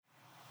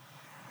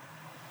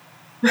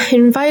I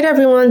invite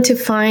everyone to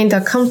find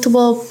a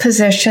comfortable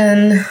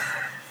position.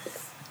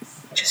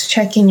 Just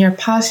checking your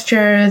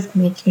posture,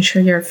 making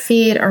sure your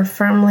feet are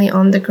firmly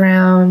on the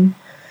ground,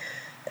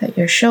 that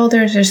your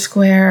shoulders are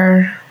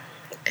square,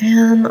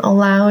 and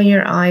allow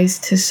your eyes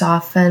to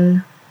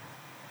soften.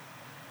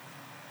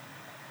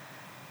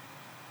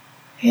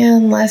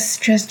 And let's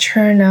just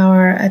turn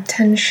our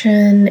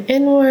attention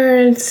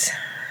inwards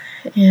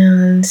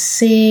and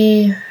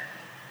see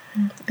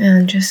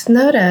and just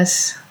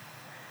notice,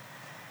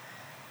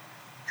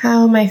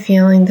 how am I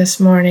feeling this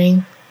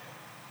morning?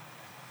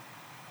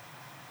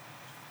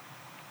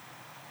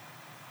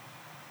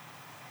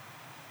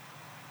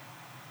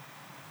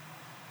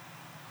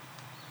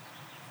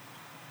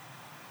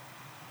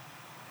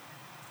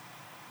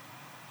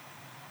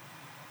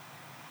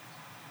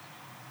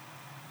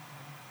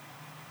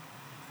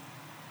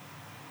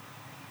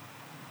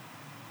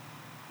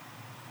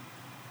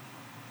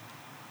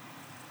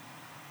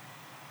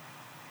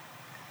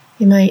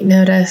 You might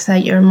notice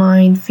that your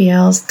mind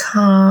feels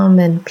calm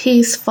and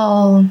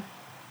peaceful,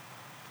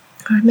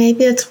 or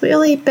maybe it's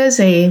really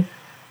busy,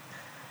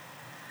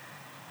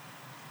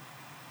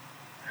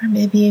 or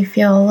maybe you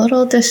feel a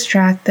little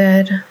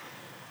distracted.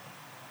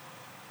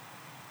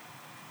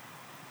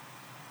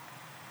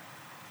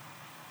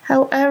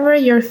 However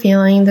you're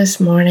feeling this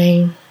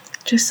morning,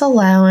 just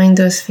allowing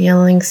those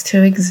feelings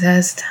to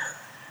exist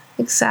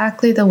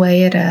exactly the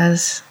way it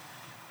is.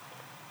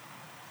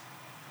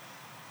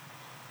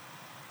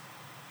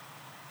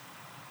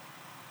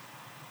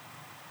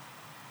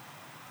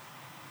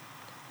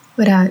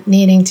 Without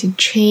needing to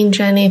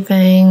change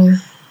anything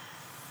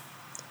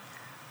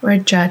or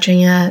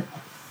judging it.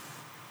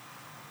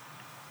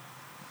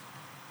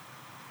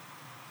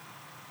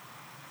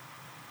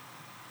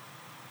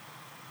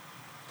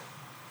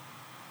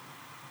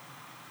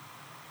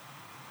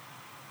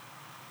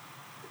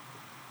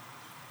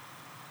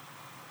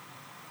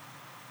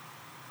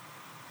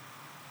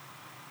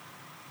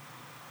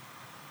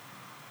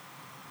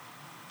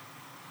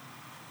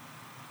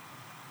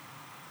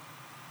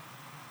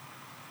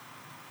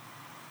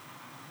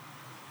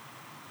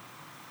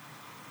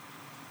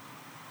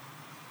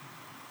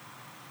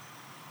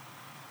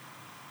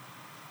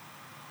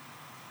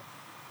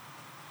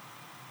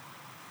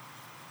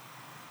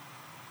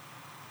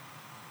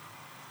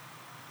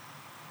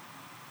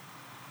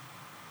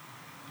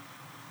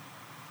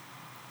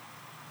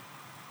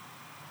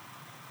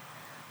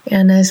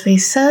 And as we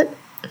sit,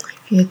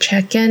 if you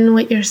check in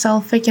with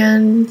yourself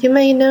again, you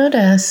may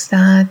notice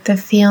that the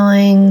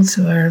feelings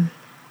or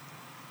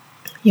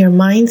your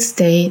mind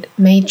state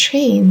may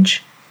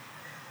change.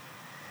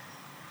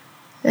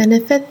 And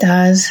if it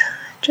does,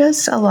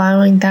 just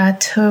allowing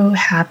that to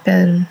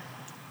happen.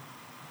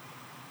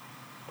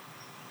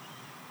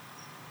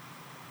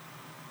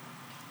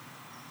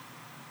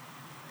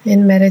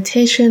 In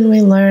meditation,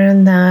 we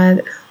learn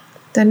that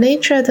the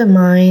nature of the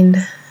mind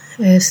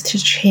is to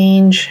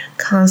change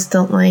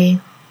constantly.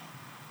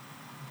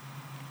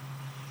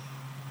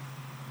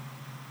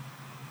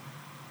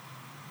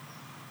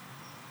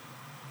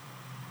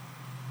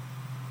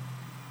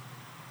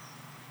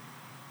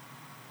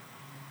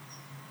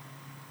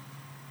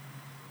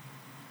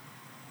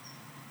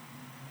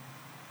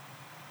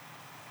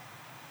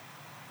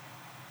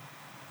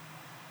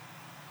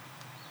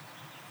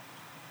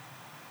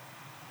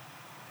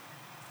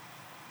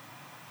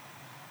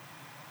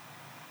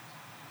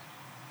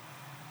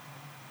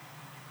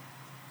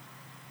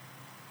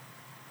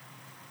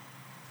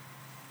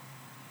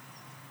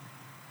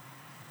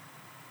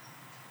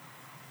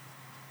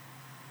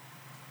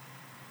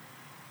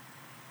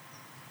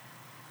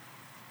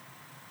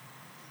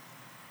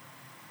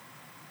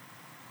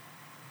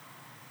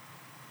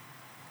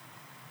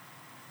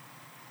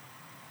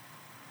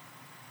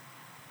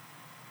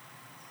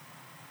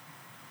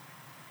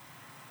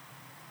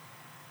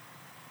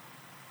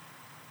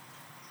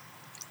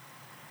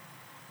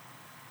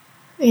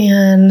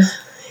 And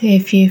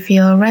if you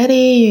feel ready,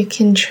 you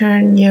can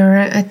turn your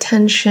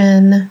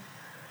attention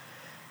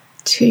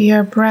to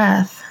your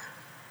breath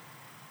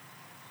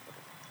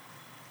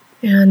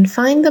and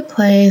find the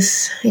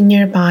place in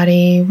your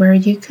body where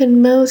you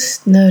can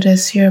most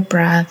notice your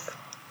breath.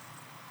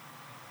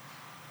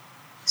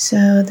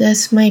 So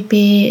this might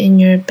be in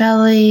your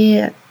belly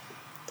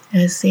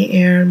as the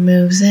air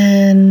moves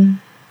in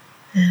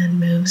and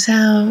moves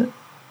out.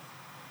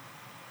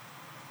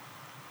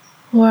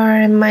 Or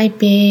it might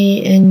be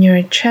in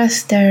your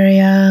chest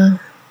area,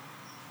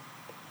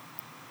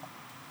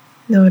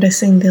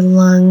 noticing the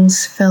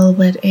lungs fill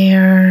with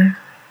air.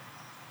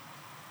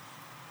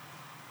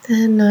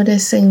 Then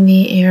noticing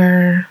the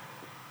air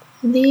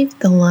leave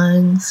the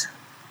lungs.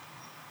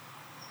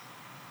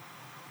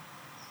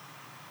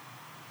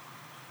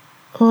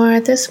 Or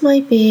this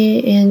might be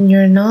in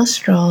your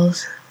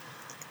nostrils,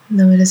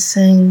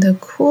 noticing the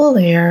cool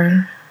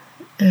air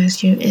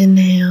as you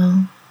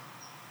inhale.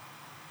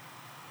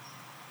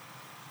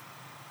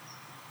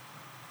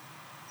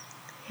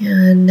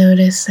 And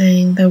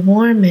noticing the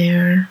warm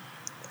air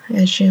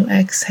as you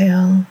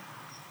exhale.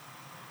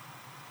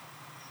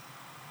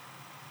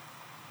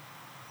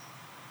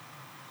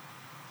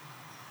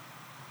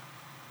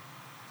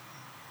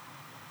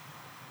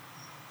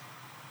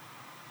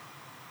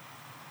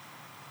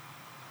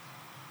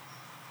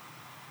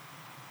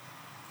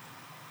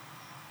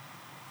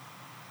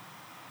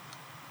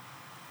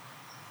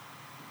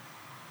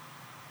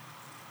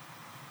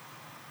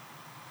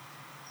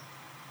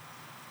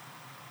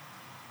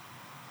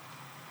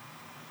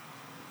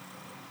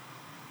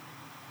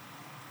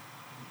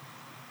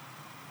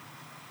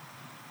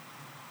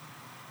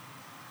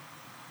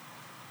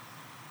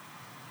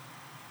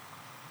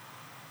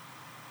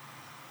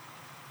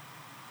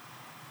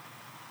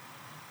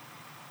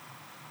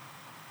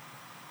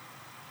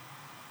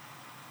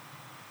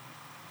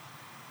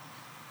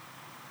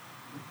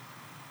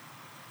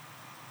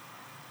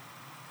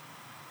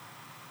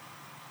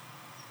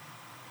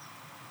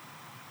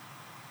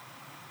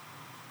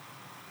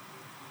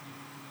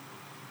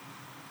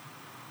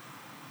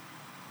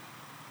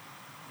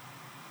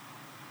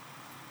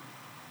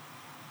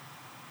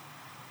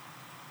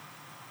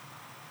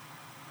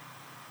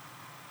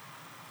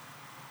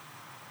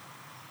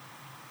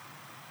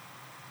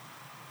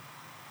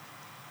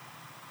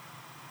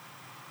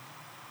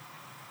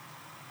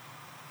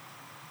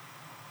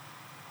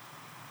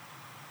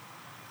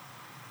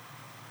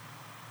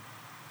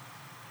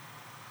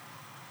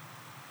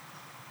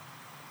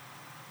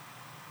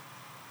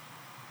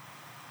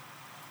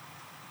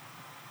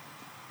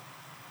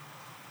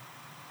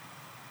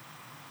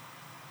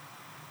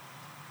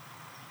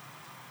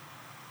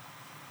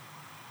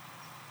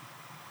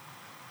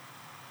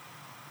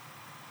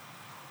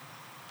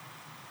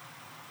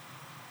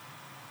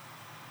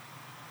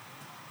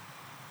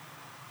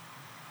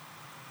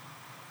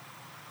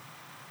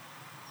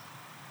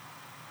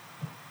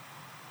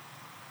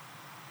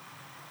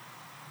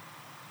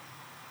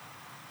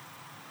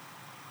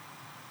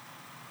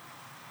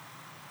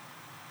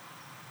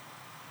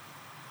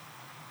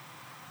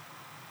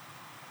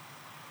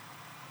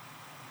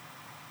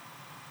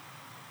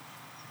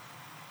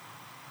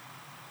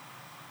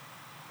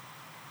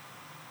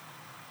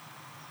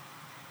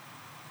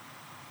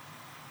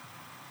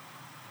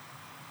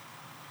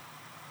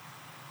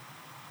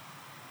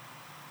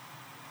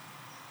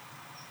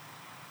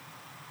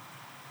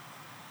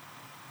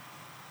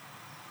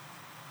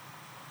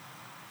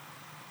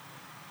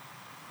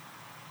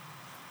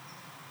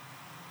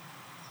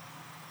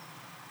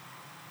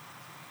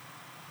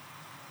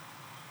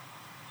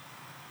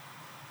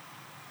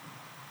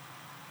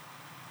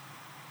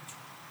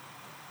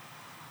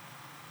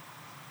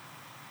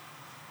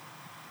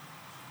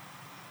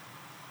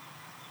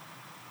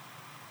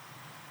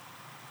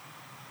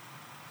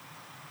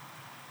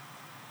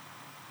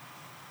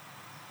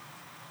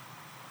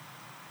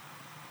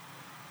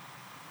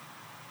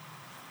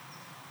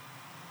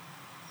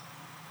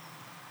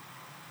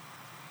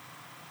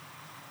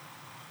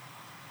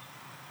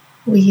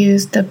 We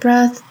use the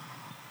breath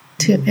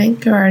to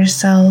anchor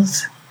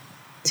ourselves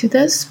to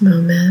this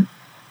moment,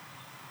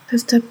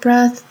 because the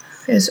breath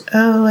is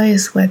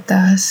always with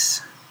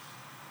us.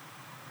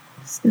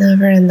 It's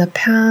never in the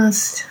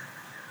past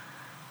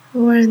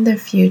or in the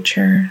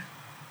future.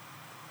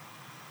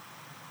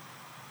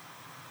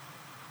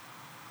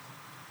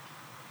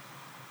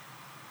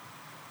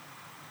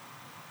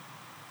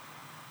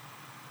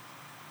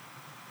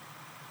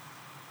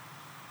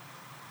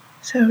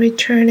 So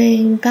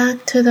returning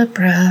back to the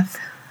breath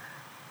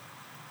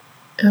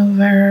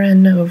over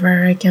and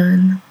over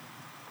again.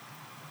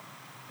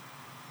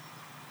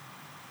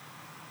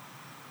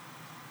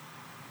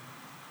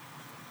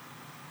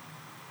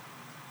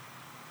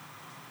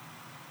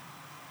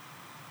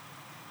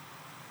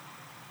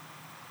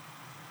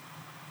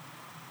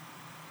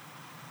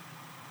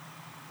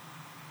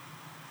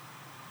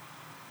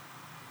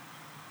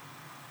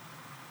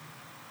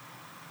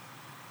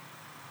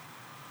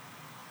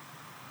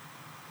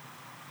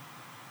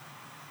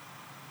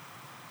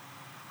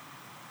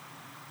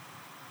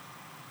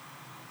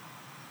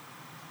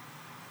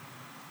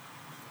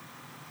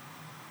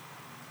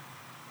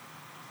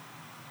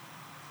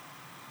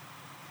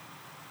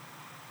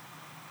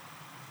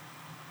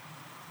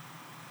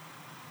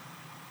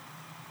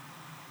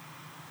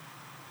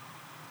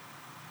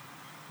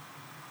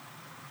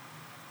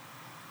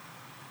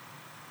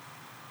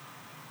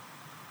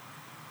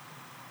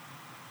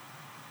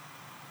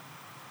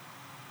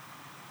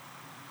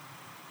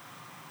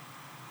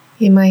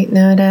 You might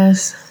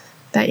notice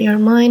that your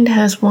mind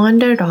has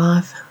wandered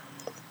off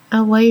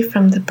away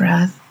from the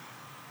breath.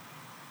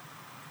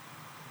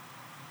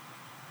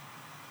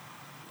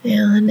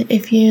 And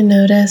if you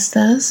notice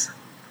this,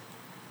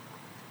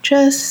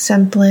 just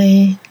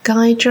simply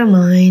guide your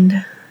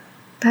mind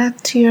back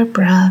to your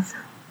breath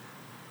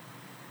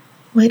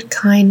with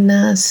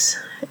kindness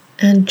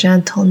and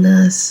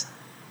gentleness.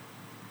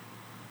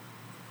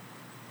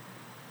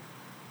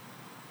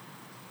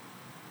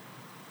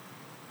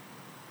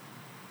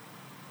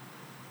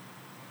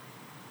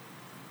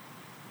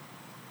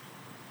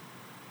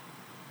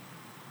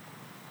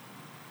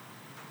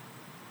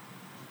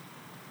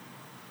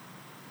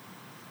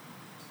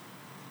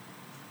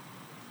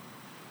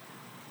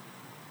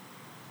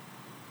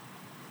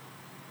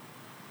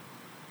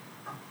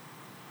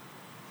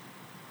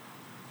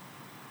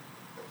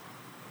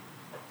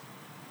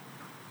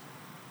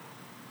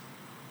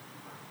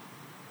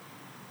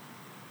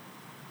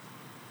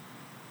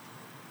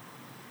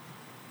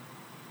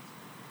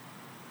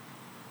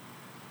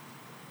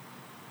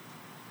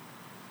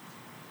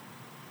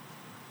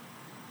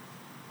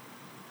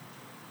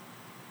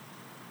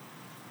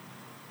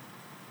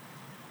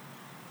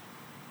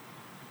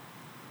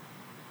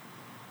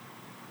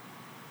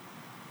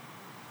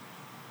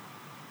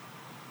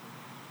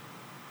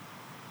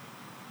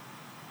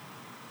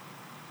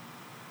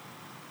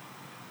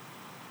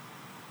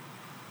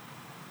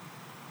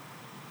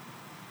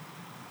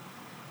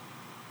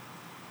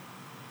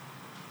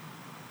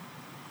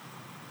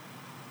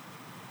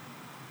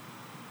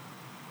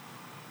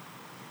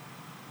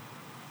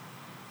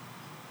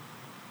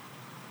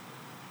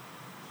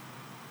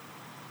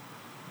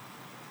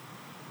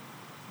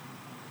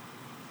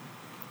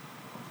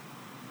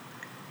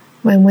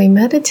 When we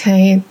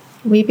meditate,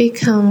 we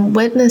become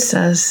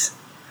witnesses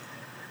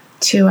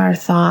to our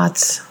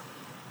thoughts.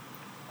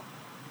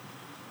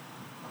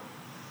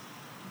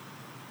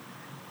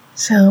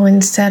 So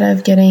instead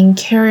of getting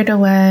carried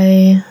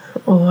away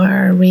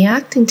or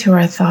reacting to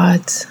our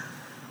thoughts,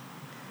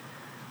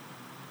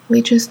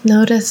 we just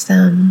notice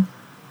them.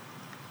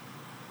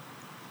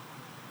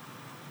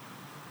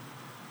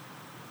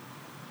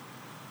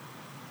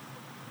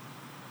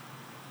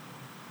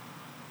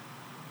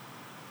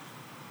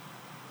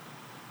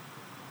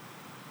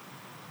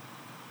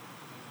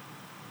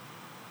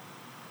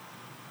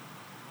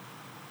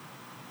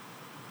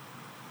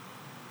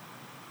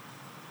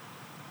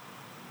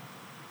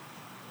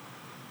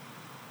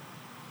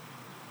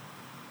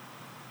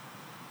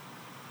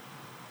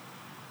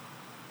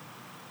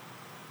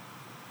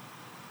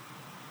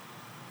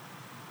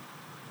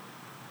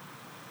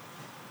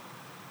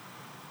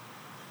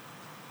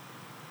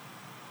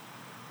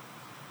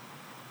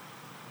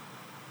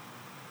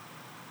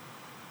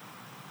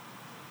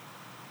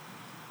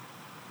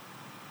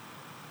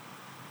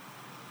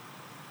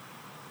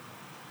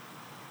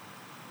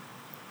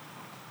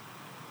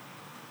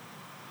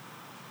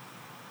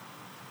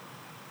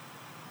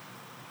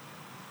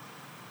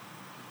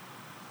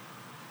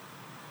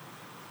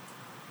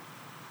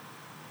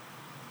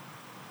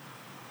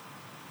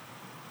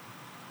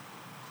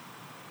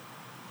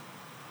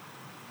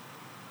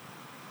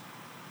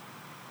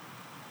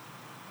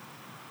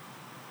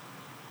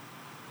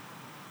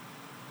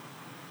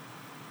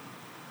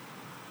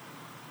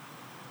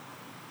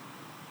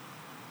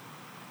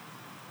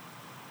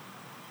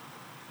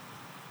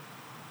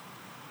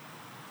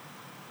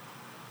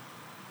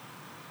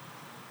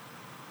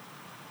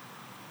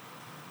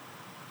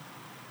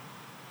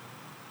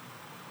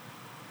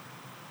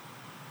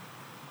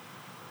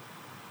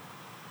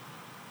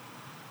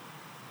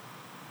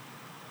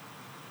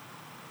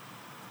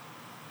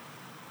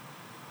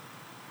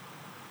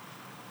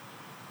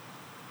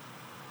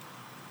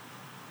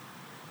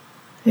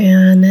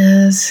 And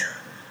as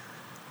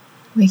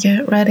we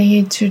get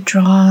ready to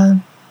draw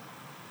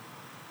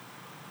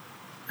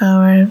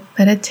our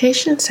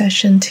meditation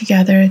session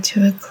together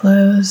to a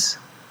close,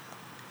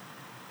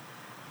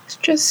 let's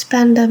just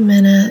spend a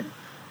minute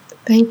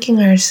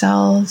thanking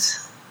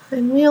ourselves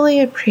and really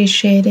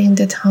appreciating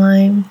the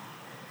time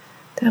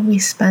that we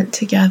spent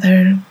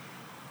together,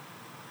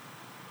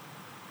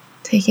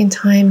 taking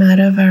time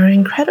out of our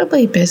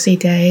incredibly busy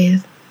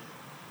day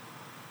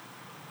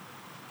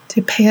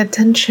to pay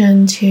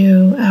attention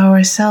to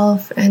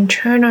ourselves and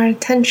turn our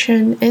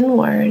attention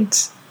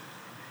inwards.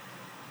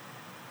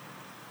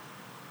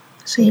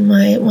 So you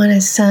might want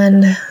to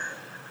send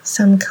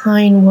some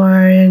kind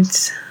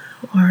words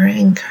or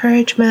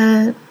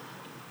encouragement,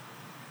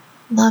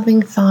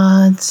 loving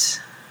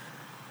thoughts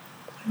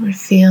or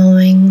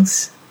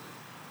feelings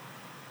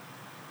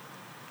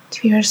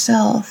to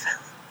yourself.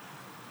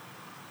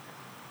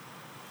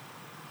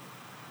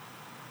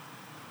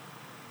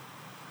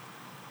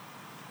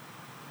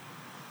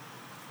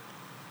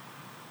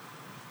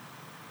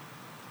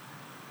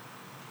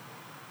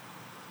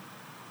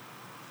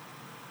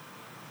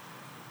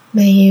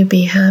 May you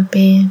be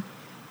happy.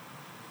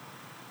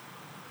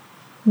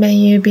 May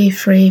you be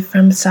free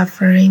from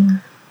suffering.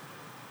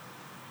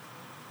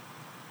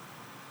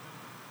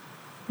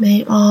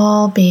 May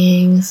all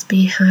beings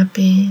be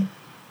happy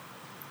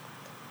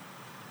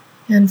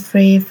and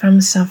free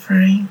from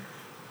suffering.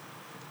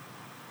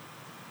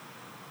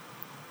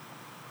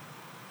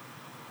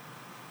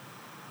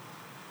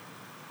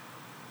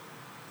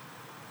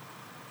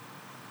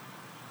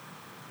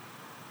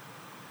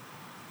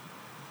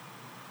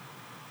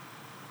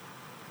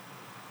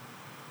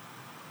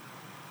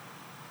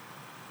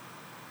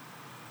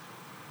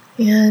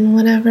 And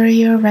whenever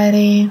you're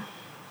ready, you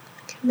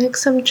can make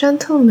some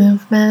gentle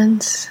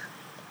movements.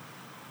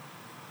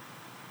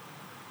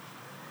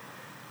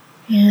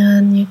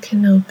 And you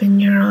can open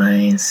your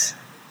eyes.